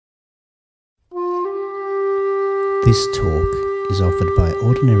This talk is offered by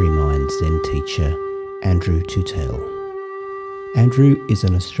Ordinary Mind Zen teacher Andrew Tutel. Andrew is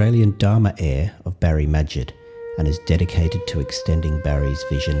an Australian Dharma heir of Barry Magid and is dedicated to extending Barry's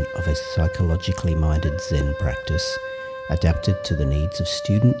vision of a psychologically minded Zen practice adapted to the needs of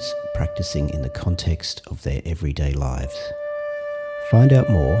students practicing in the context of their everyday lives. Find out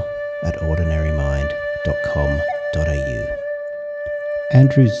more at ordinarymind.com.au.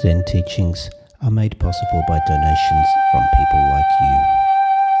 Andrew's Zen teachings are made possible by donations from people like you.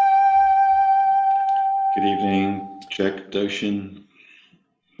 Good evening, Jack Doshin.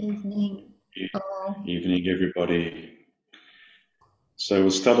 Evening. Evening, everybody. So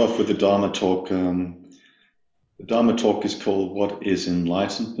we'll start off with the Dharma talk. The Dharma talk is called What is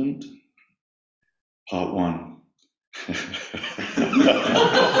Enlightenment? Part 1.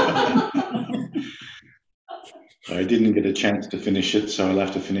 I didn't get a chance to finish it, so I'll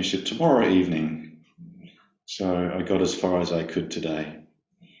have to finish it tomorrow evening. So I got as far as I could today.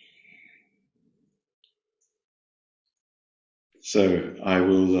 So I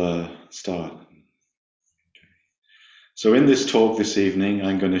will start. So in this talk this evening,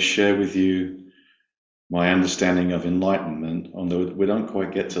 I'm going to share with you my understanding of enlightenment, although we don't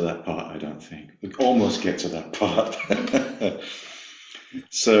quite get to that part, I don't think. We almost get to that part.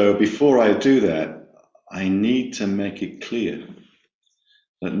 So before I do that, I need to make it clear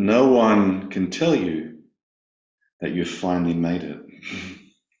that no one can tell you that you've finally made it.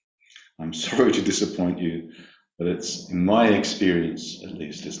 I'm sorry to disappoint you, but it's, in my experience at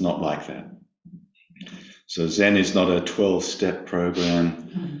least, it's not like that. So Zen is not a 12-step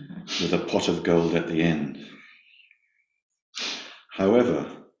program with a pot of gold at the end. However,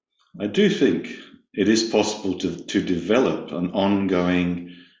 I do think it is possible to develop an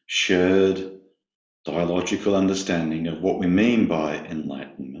ongoing shared dialogical understanding of what we mean by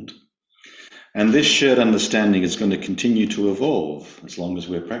enlightenment. And this shared understanding is going to continue to evolve as long as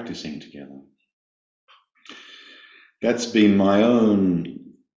we're practicing together. That's been my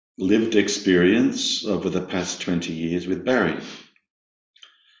own lived experience over the past 20 years with Barry.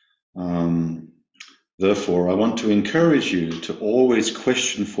 Therefore, I want to encourage you to always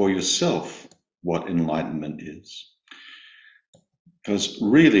question for yourself what enlightenment is. Because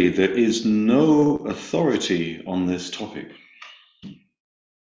really, there is no authority on this topic.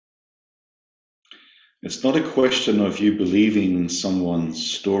 It's not a question of you believing someone's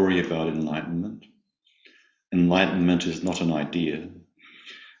story about enlightenment. Enlightenment is not an idea.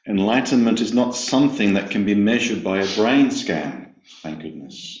 Enlightenment is not something that can be measured by a brain scan, thank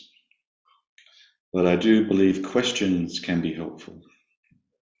goodness. But I do believe questions can be helpful.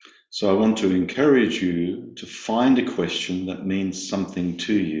 So I want to encourage you to find a question that means something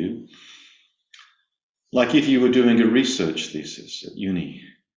to you. Like if you were doing a research thesis at uni,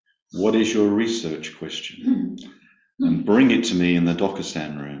 what is your research question? And bring it to me in the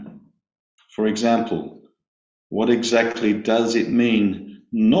Dokusan room. For example, what exactly does it mean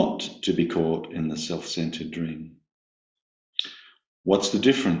not to be caught in the self-centered dream? What's the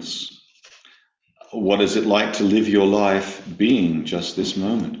difference? What is it like to live your life being just this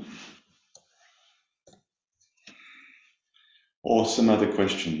moment? Or some other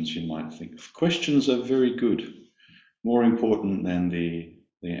questions you might think of. Questions are very good, more important than the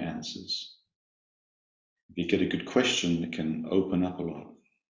answers. If you get a good question, it can open up a lot.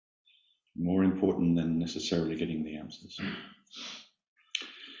 More important than necessarily getting the answers.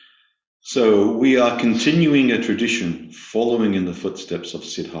 So we are continuing a tradition following in the footsteps of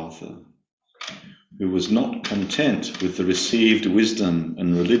Siddhartha, who was not content with the received wisdom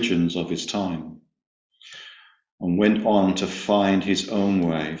and religions of his time, and went on to find his own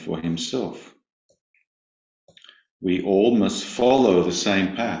way for himself. We all must follow the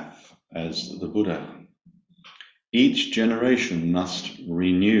same path as the Buddha. Each generation must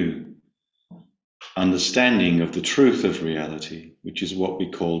renew understanding of the truth of reality, which is what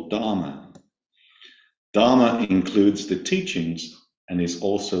we call Dharma. Dharma includes the teachings and is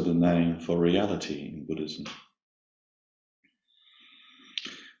also the name for reality in Buddhism.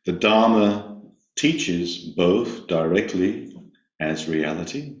 The Dharma teaches both directly as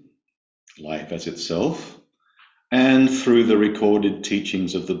reality, life as itself, and through the recorded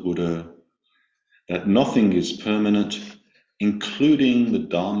teachings of the Buddha that nothing is permanent, including the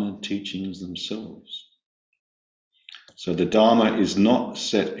Dharma teachings themselves. So the Dharma is not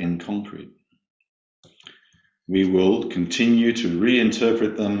set in concrete. We will continue to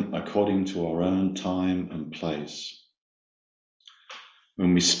reinterpret them according to our own time and place.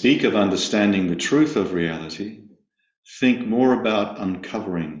 When we speak of understanding the truth of reality, think more about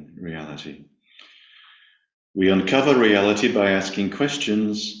uncovering reality. We uncover reality by asking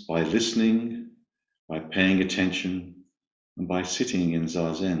questions, by listening, by paying attention, and by sitting in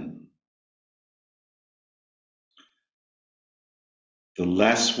Zazen. The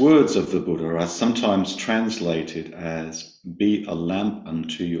last words of the Buddha are sometimes translated as "be a lamp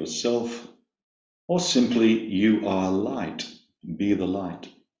unto yourself," or simply "you are light, be the light."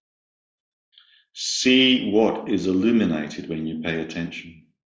 See what is illuminated when you pay attention.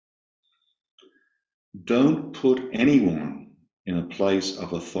 Don't put anyone in a place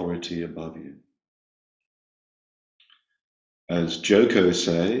of authority above you. As Joko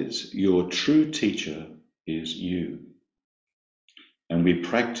says, your true teacher is you. And we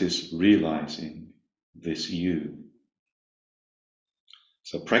practice realizing this you.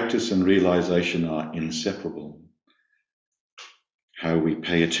 So practice and realization are inseparable. How we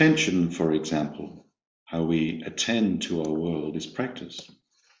pay attention, for example, how we attend to our world is practice.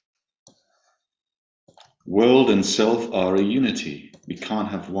 World and self are a unity. We can't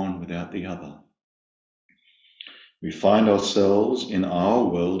have one without the other. We find ourselves in our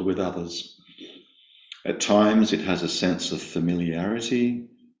world with others. At times it has a sense of familiarity.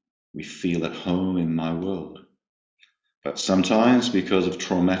 We feel at home in my world. But sometimes, because of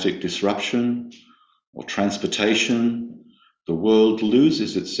traumatic disruption or transportation, the world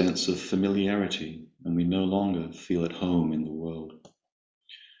loses its sense of familiarity and we no longer feel at home in the world.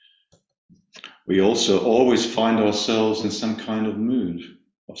 We also always find ourselves in some kind of mood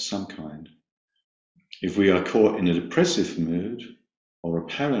of some kind. If we are caught in a depressive mood or a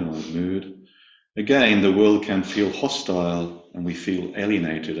paranoid mood, again, the world can feel hostile and we feel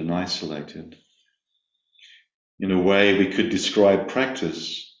alienated and isolated. In a way, we could describe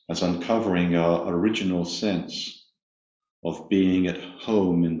practice as uncovering our original sense of being at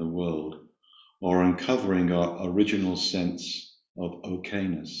home in the world, or uncovering our original sense of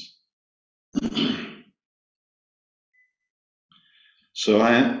okayness. So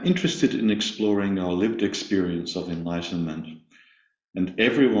I am interested in exploring our lived experience of enlightenment, and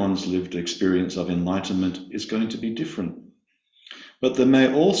everyone's lived experience of enlightenment is going to be different, but there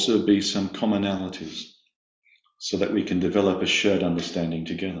may also be some commonalities so that we can develop a shared understanding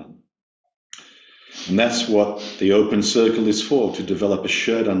together. And that's what the open circle is for, to develop a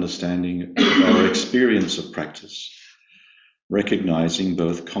shared understanding of our experience of practice, recognizing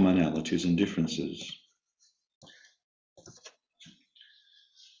both commonalities and differences.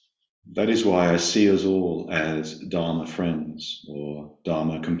 That is why I see us all as Dharma friends or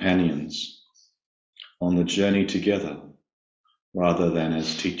Dharma companions on the journey together, rather than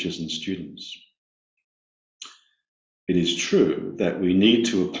as teachers and students. It is true that we need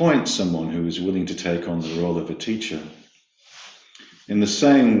to appoint someone who is willing to take on the role of a teacher. In the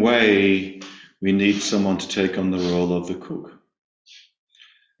same way, we need someone to take on the role of the cook.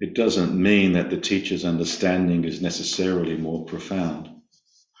 It doesn't mean that the teacher's understanding is necessarily more profound.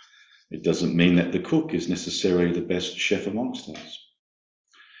 It doesn't mean that the cook is necessarily the best chef amongst us.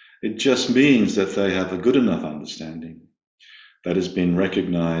 It just means that they have a good enough understanding that has been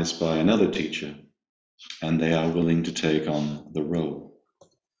recognized by another teacher, and they are willing to take on the role.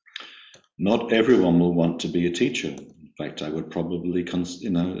 Not everyone will want to be a teacher. In fact, I would probably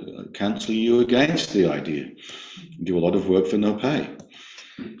counsel you against the idea. Do a lot of work for no pay.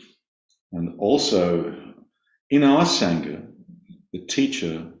 And also, in our Sangha, the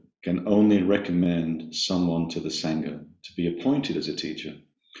teacher can only recommend someone to the Sangha to be appointed as a teacher.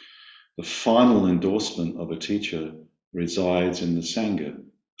 The final endorsement of a teacher resides in the Sangha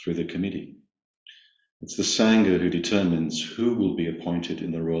through the committee. It's the Sangha who determines who will be appointed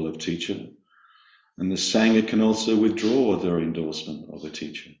in the role of teacher, and the Sangha can also withdraw their endorsement of a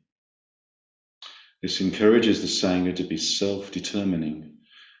teacher. This encourages the Sangha to be self-determining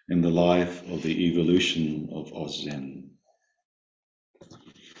in the life of the evolution of Ozen.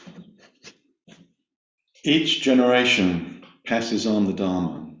 Each generation passes on the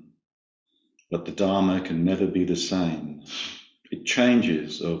Dharma, but the Dharma can never be the same. It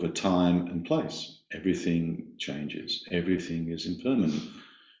changes over time and place. Everything changes. Everything is impermanent,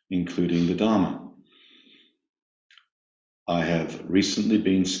 including the Dharma. I have recently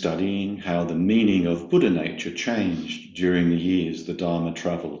been studying how the meaning of Buddha nature changed during the years the Dharma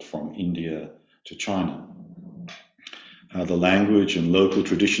traveled from India to China. How the language and local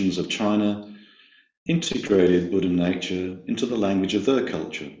traditions of China integrated Buddha nature into the language of their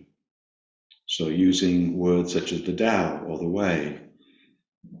culture. So using words such as the Tao or the Way.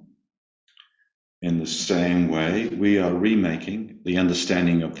 In the same way, we are remaking the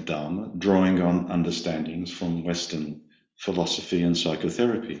understanding of the Dharma, drawing on understandings from Western philosophy and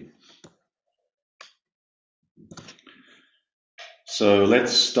psychotherapy. So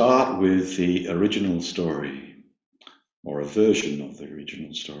let's start with the original story, or a version of the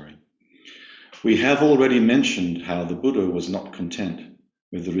original story. We have already mentioned how the Buddha was not content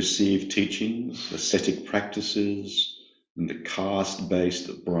with the received teachings, ascetic practices, and the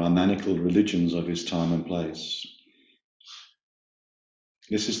caste-based Brahmanical religions of his time and place.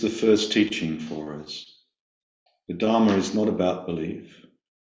 This is the first teaching for us. The Dharma is not about belief.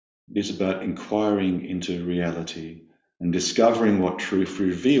 It is about inquiring into reality and discovering what truth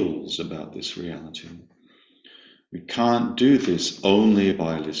reveals about this reality. We can't do this only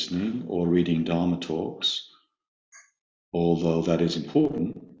by listening or reading Dharma talks, although that is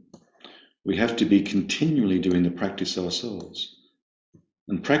important. We have to be continually doing the practice ourselves.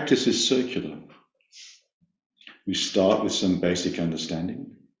 And practice is circular. We start with some basic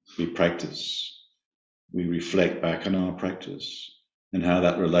understanding. We practice. We reflect back on our practice and how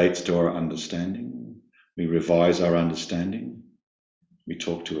that relates to our understanding. We revise our understanding. We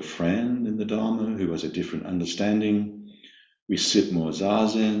talk to a friend in the Dharma who has a different understanding. We sit more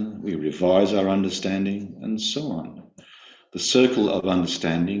zazen. We revise our understanding, and so on. The circle of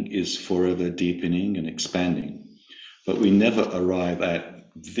understanding is forever deepening and expanding, but we never arrive at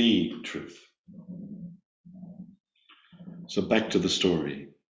the truth. So back to the story.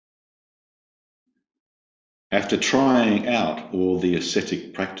 After trying out all the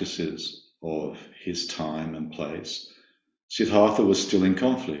ascetic practices of his time and place, Siddhartha was still in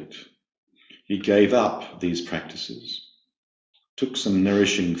conflict. He gave up these practices, took some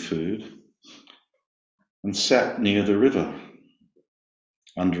nourishing food, and sat near the river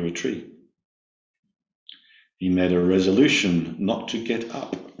under a tree. He made a resolution not to get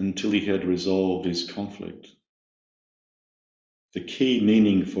up until he had resolved his conflict. The key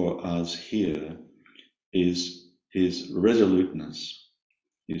meaning for us here is his resoluteness,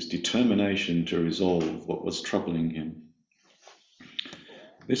 his determination to resolve what was troubling him.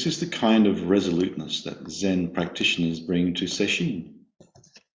 This is the kind of resoluteness that Zen practitioners bring to Sesshin.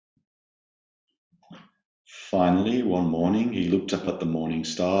 Finally, one morning, he looked up at the morning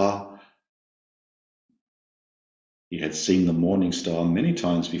star. He had seen the morning star many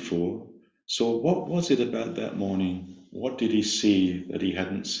times before. So what was it about that morning? What did he see that he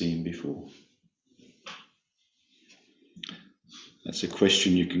hadn't seen before? That's a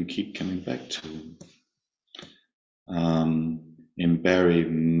question you can keep coming back to. In Barry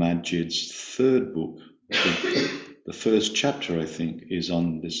Magid's third book, the first chapter, I think, is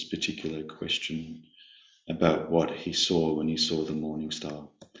on this particular question about what he saw when he saw the morning star.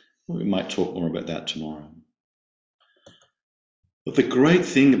 We might talk more about that tomorrow. But the great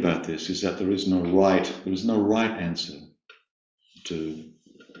thing about this is that there is no right answer to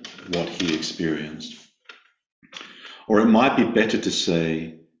what he experienced. Or it might be better to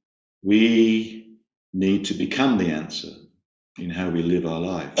say, we need to become the answer in how we live our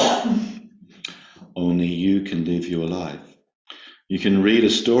life. Only you can live your life. You can read a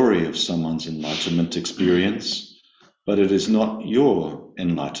story of someone's enlightenment experience, but it is not your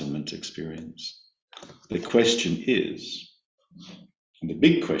enlightenment experience. The question is, and the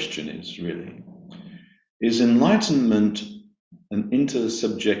big question is really, is enlightenment an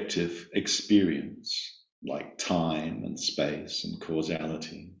intersubjective experience like time and space and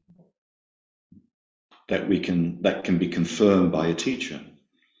causality that can be confirmed by a teacher,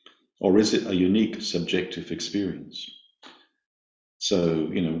 or is it a unique subjective experience? So,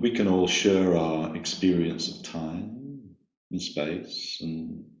 we can all share our experience of time and space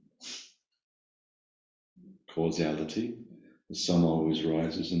and causality. The sun always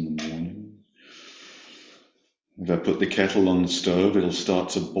rises in the morning. If I put the kettle on the stove, it'll start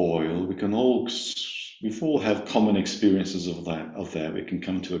to boil. We all have common experiences of that. We can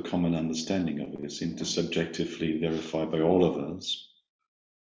come to a common understanding of this, intersubjectively verified by all of us.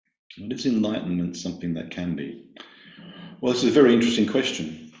 What is enlightenment something that can be? Well, this is a very interesting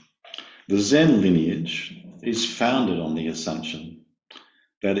question. The Zen lineage is founded on the assumption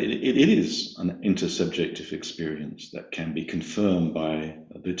that it is an intersubjective experience that can be confirmed by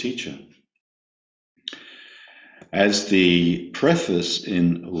the teacher. As the preface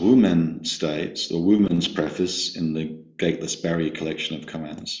in Wumen states, the Wumen's preface in the Gateless Barrier collection of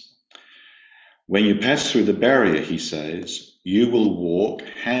koans, when you pass through the barrier, he says, you will walk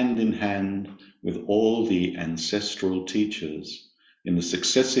hand in hand with all the ancestral teachers in the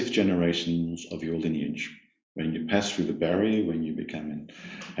successive generations of your lineage. When you pass through the barrier, when you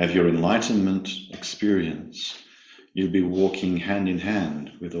have your enlightenment experience, you'll be walking hand in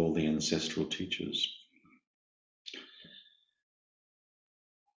hand with all the ancestral teachers.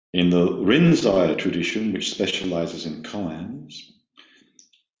 In the Rinzai tradition, which specializes in koans,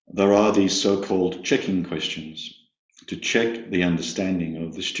 there are these so-called checking questions to check the understanding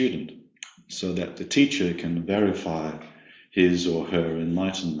of the student so that the teacher can verify his or her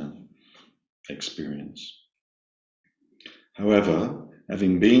enlightenment. experience. However,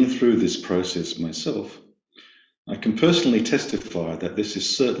 having been through this process myself, I can personally testify that this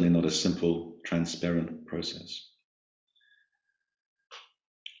is certainly not a simple, transparent process.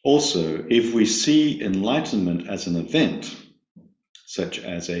 Also, if we see enlightenment as an event, such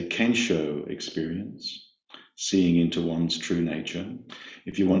as a Kensho experience, seeing into one's true nature.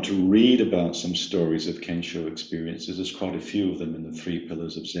 If you want to read about some stories of Kensho experiences, there's quite a few of them in the 3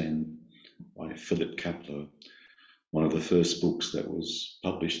 Pillars of Zen by Philip Kapleau, one of the first books that was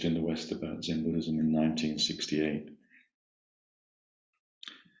published in the West about Zen Buddhism in 1968.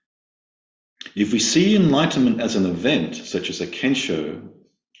 If we see enlightenment as an event, such as a Kensho,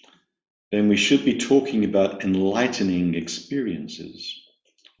 then we should be talking about enlightening experiences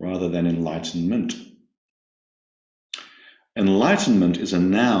rather than enlightenment. Enlightenment is a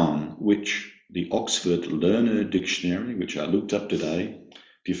noun which the Oxford Learner Dictionary, which I looked up today,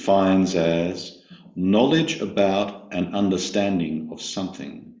 defines as knowledge about and understanding of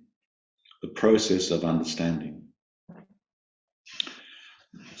something, the process of understanding.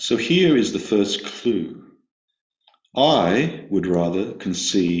 So here is the first clue. I would rather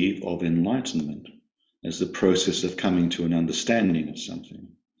conceive of enlightenment as the process of coming to an understanding of something.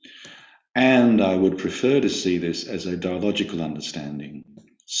 And I would prefer to see this as a dialogical understanding,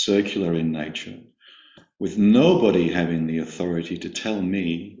 circular in nature, with nobody having the authority to tell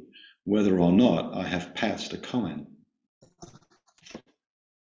me whether or not I have passed a comment.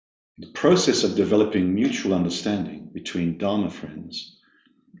 The process of developing mutual understanding between Dharma friends,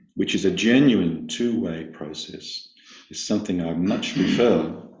 which is a genuine two-way process, is something I much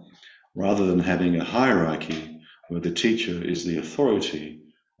prefer, rather than having a hierarchy where the teacher is the authority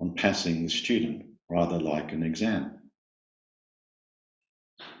on passing the student, rather like an exam.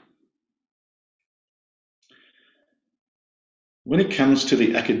 When it comes to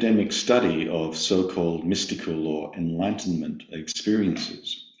the academic study of so-called mystical or enlightenment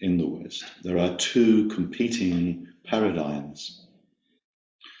experiences in the West, there are 2 competing paradigms.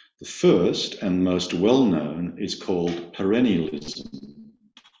 The first and most well-known is called perennialism,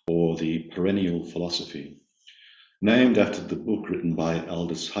 or the perennial philosophy, named after the book written by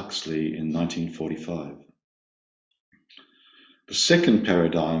Aldous Huxley in 1945. The second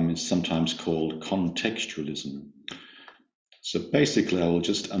paradigm is sometimes called contextualism. So basically, I will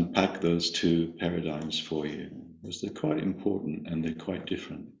just unpack those 2 paradigms for you, because they're quite important and they're quite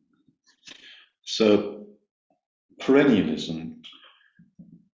different. So perennialism,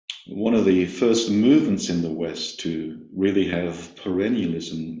 one of the first movements in the West to really have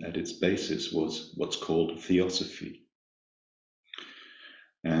perennialism at its basis was what's called theosophy.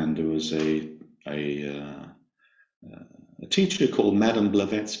 And there was a teacher called Madame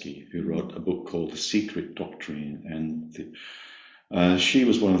Blavatsky who wrote a book called The Secret Doctrine, and she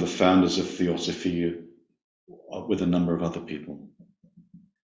was one of the founders of theosophy with a number of other people.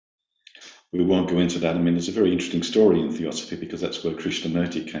 We won't go into that. I mean, there's a very interesting story in theosophy because that's where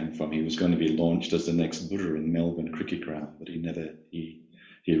Krishnamurti came from. He was going to be launched as the next Buddha in Melbourne Cricket Ground, but he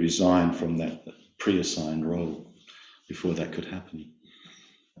resigned from that pre-assigned role before that could happen.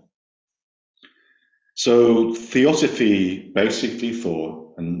 So theosophy basically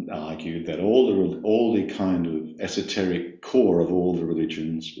thought and argued that all the kind of esoteric core of all the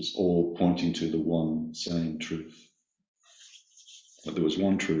religions was all pointing to the one same truth. That there was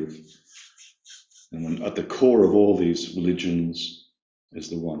one truth. And at the core of all these religions is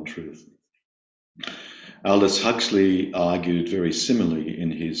the one truth. Aldous Huxley argued very similarly in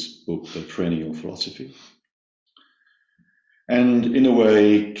his book, The Perennial Philosophy. And in a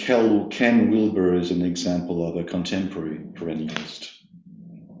way, Ken Wilber is an example of a contemporary perennialist,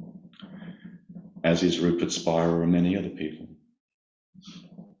 as is Rupert Spira and many other people.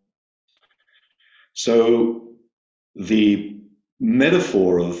 So the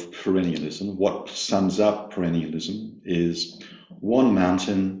metaphor of perennialism, what sums up perennialism, is one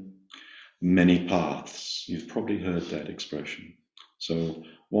mountain, many paths. You've probably heard that expression. So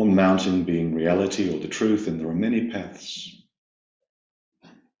one mountain being reality or the truth, and there are many paths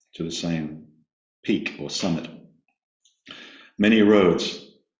to the same peak or summit. Many roads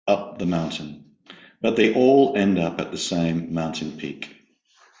up the mountain, but they all end up at the same mountain peak.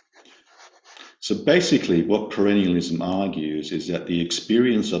 So basically what perennialism argues is that the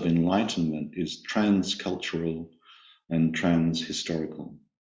experience of enlightenment is transcultural and transhistorical.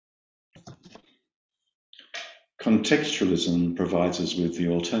 Contextualism provides us with the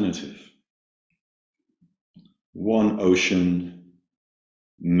alternative. One ocean,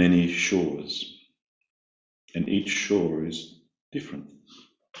 many shores, and each shore is different.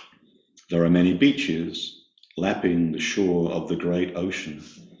 There are many beaches lapping the shore of the great ocean,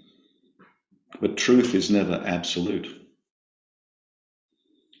 But truth is never absolute.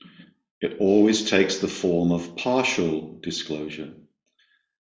 It always takes the form of partial disclosure,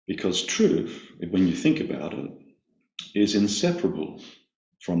 because truth, when you think about it, is inseparable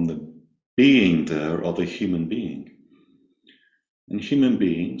from the being there of a human being. And human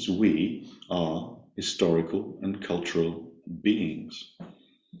beings, we are historical and cultural beings.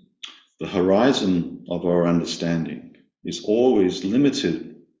 The horizon of our understanding is always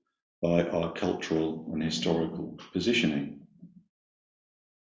limited by our cultural and historical positioning.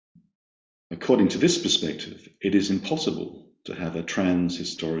 According to this perspective, it is impossible to have a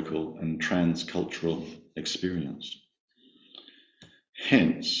trans-historical and trans-cultural experience.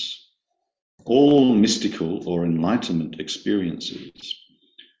 Hence, all mystical or enlightenment experiences,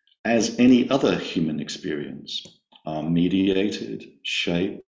 as any other human experience, are mediated,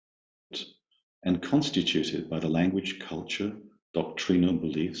 shaped, and constituted by the language, culture, doctrinal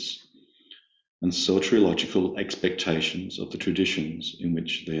beliefs, and soteriological expectations of the traditions in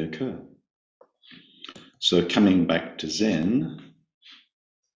which they occur. So coming back to Zen,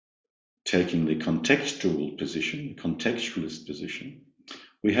 taking the contextual position, contextualist position,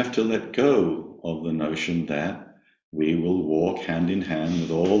 we have to let go of the notion that we will walk hand in hand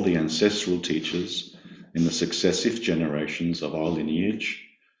with all the ancestral teachers in the successive generations of our lineage,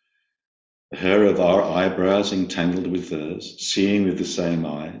 the hair of our eyebrows entangled with theirs, seeing with the same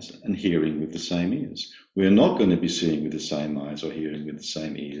eyes and hearing with the same ears. We are not going to be seeing with the same eyes or hearing with the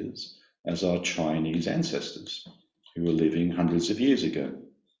same ears as our Chinese ancestors who were living hundreds of years ago.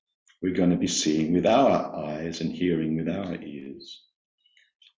 We're going to be seeing with our eyes and hearing with our ears.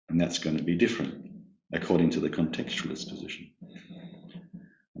 And that's going to be different according to the contextualist position.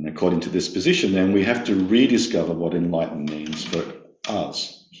 And according to this position, then we have to rediscover what enlightenment means for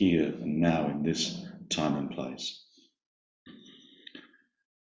us here and now in this time and place.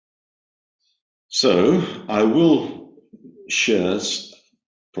 So I will share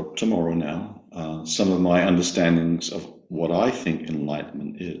tomorrow now some of my understandings of what I think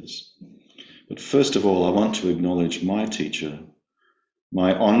enlightenment is. But first of all, I want to acknowledge my teacher.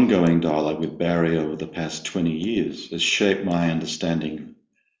 My ongoing dialogue with Barry over the past 20 years has shaped my understanding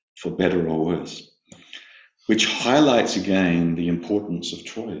for better or worse, which highlights again the importance of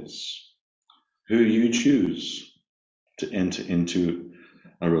choice. Who you choose to enter into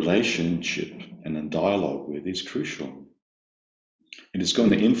a relationship and a dialogue with is crucial. It is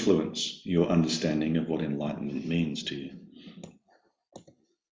going to influence your understanding of what enlightenment means to you.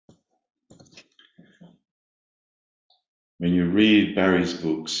 When you read Barry's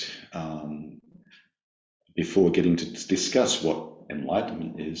books, before getting to discuss what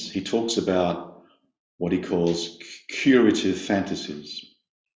enlightenment is, he talks about what he calls curative fantasies.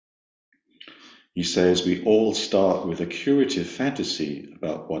 He says we all start with a curative fantasy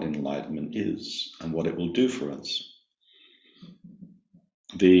about what enlightenment is and what it will do for us.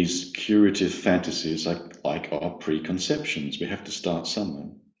 These curative fantasies are like our preconceptions. We have to start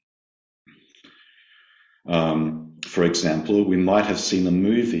somewhere. For example, we might have seen a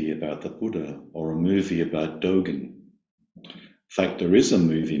movie about the Buddha or a movie about Dogen. In fact, there is a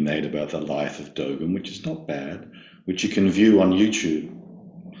movie made about the life of Dogen, which is not bad, which you can view on YouTube.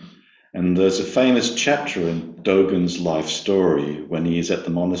 And there's a famous chapter in Dogen's life story when he is at the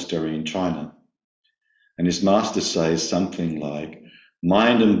monastery in China. And his master says something like,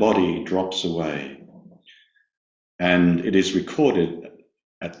 mind and body drops away. And it is recorded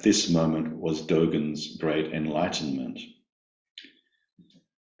at this moment was Dogen's great enlightenment.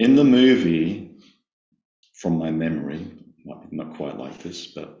 In the movie, from my memory, not quite like this,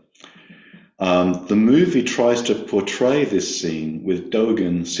 but the movie tries to portray this scene with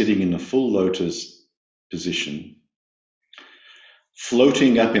Dogen sitting in a full lotus position,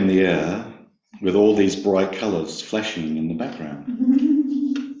 floating up in the air with all these bright colors flashing in the background.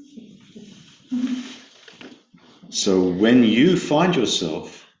 So when you find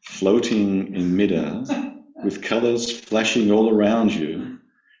yourself floating in midair with colors flashing all around you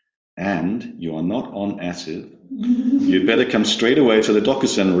and you are not on acid, you better come straight away to the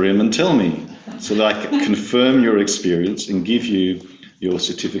Dokusen room and tell me so that I can confirm your experience and give you your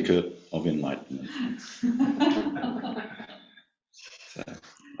certificate of enlightenment. So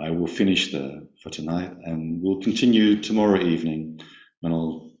I will finish there for tonight and we'll continue tomorrow evening when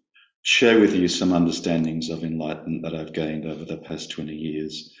I'll share with you some understandings of enlightenment that I've gained over the past 20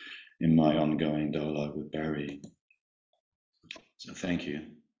 years in my ongoing dialogue with Barry. So thank you.